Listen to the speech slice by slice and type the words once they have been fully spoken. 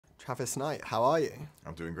Travis Knight, how are you?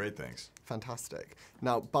 I'm doing great, thanks. Fantastic.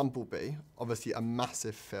 Now, Bumblebee, obviously a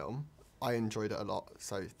massive film. I enjoyed it a lot,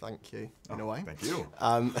 so thank you in a way. Thank you.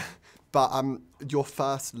 But your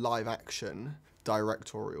first live action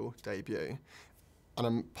directorial debut, and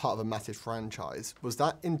I'm part of a massive franchise, was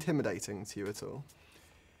that intimidating to you at all?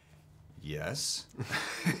 Yes.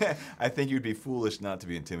 I think you'd be foolish not to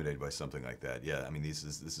be intimidated by something like that. Yeah, I mean, this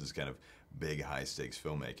is kind of big, high-stakes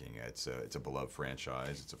filmmaking. It's a beloved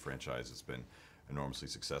franchise. It's a franchise that's been enormously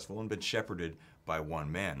successful and been shepherded by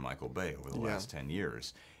one man, Michael Bay, over the last 10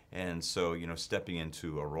 years. And so, you know, stepping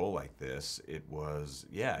into a role like this, it was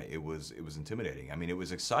intimidating. I mean, it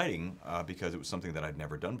was exciting because it was something that I'd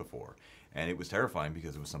never done before. And it was terrifying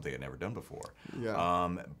because it was something I'd never done before. Yeah.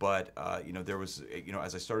 You know, there was, you know,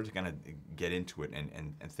 as I started to kind of get into it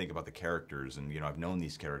and think about the characters, and, you know, I've known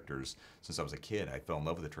these characters since I was a kid. I fell in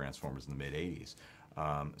love with the Transformers in the mid-'80s.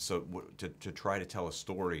 So to try to tell a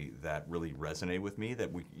story that really resonated with me, that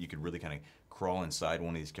you could really kind of crawl inside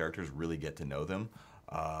one of these characters, really get to know them,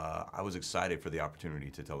 I was excited for the opportunity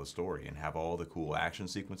to tell the story and have all the cool action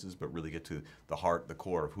sequences, but really get to the heart, the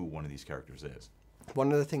core of who one of these characters is.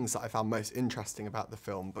 One of the things that I found most interesting about the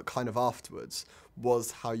film, but kind of afterwards,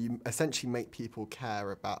 was how you essentially make people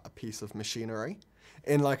care about a piece of machinery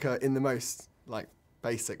in the most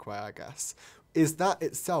basic way, I guess. Is that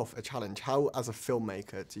itself a challenge? How, as a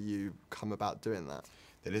filmmaker, do you come about doing that?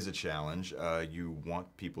 That is a challenge. You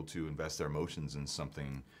want people to invest their emotions in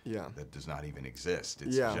something that does not even exist.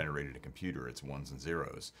 It's generated a computer. It's ones and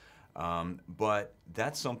zeros. But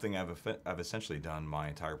that's something I've essentially done my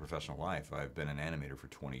entire professional life. I've been an animator for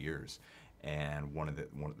 20 years. And one of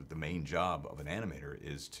the main job of an animator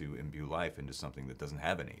is to imbue life into something that doesn't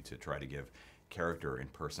have any, to try to give character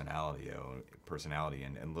and personality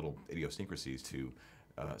and little idiosyncrasies to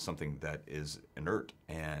something that is inert.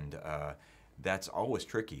 And that's always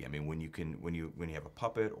tricky. I mean, when you have a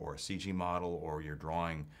puppet or a CG model, or you're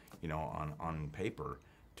drawing, you know, on paper,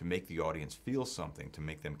 to make the audience feel something, to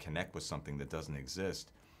make them connect with something that doesn't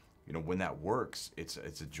exist, you know, when that works, it's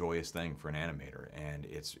a joyous thing for an animator, and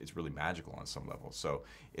it's really magical on some level. So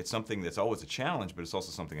it's something that's always a challenge, but it's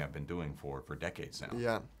also something I've been doing for decades now.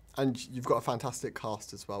 Yeah. And you've got a fantastic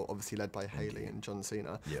cast as well, obviously led by Haley and John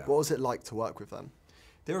Cena. Yeah. What was it like to work with them?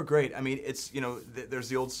 They were great. I mean, it's, you know, there's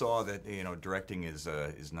the old saw that, you know, directing is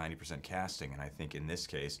 90% casting, and I think in this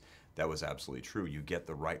case that was absolutely true. You get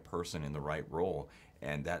the right person in the right role,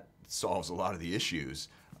 and that solves a lot of the issues.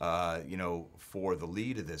 You know, for the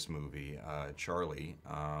lead of this movie, Charlie,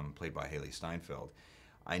 played by Haley Steinfeld,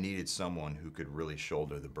 I needed someone who could really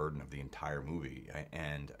shoulder the burden of the entire movie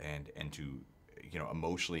and to, you know,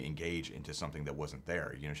 emotionally engage into something that wasn't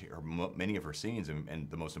there. You know, many of her scenes, and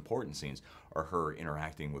the most important scenes, are her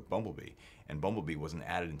interacting with Bumblebee. And Bumblebee wasn't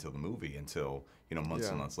added into the movie until, you know, months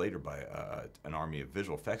and months later by an army of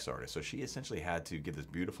visual effects artists. So she essentially had to give this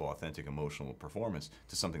beautiful, authentic, emotional performance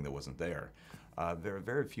to something that wasn't there. There are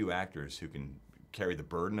very few actors who can carry the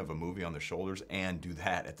burden of a movie on their shoulders and do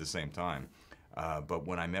that at the same time. But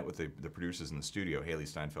when I met with the producers in the studio, Haley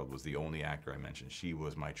Steinfeld was the only actor I mentioned. She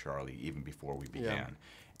was my Charlie even before we began.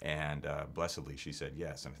 Yeah. And blessedly, she said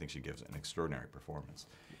yes, and I think she gives an extraordinary performance.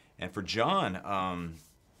 And for John,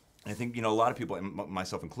 I think, you know, a lot of people,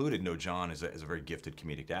 myself included, know John as a very gifted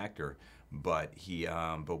comedic actor, but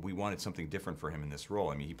we wanted something different for him in this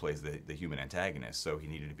role. I mean, he plays the human antagonist, so he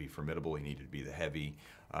needed to be formidable, he needed to be the heavy,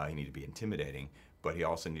 he needed to be intimidating, but he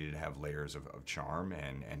also needed to have layers of charm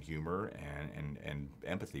and humor and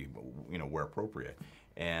empathy, you know, where appropriate.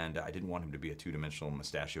 And I didn't want him to be a two-dimensional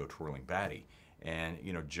mustachio twirling baddie. And,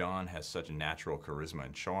 you know, John has such a natural charisma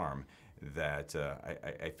and charm that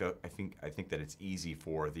I think that it's easy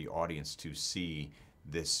for the audience to see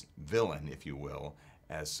this villain, if you will,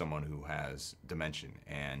 as someone who has dimension,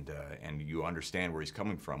 and you understand where he's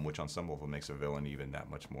coming from, which on some level makes a villain even that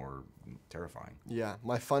much more terrifying. Yeah,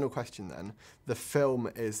 my final question then. The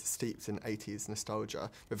film is steeped in 80s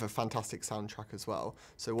nostalgia with a fantastic soundtrack as well.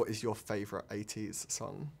 So what is your favorite 80s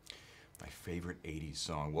song? My favorite 80s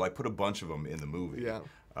song? Well, I put a bunch of them in the movie,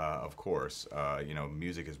 of course. You know,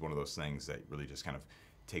 music is one of those things that really just kind of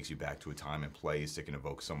takes you back to a time and place. It can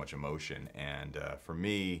evoke so much emotion. And for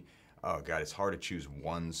me, oh God, it's hard to choose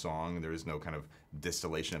one song. There is no kind of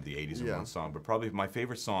distillation of the 80s in one song. But probably my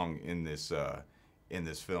favorite song in this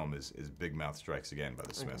film is Big Mouth Strikes Again by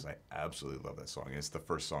the Smiths. I absolutely love that song. It's the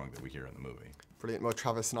first song that we hear in the movie. Brilliant. Well,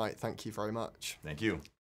 Travis Knight, thank you very much. Thank you.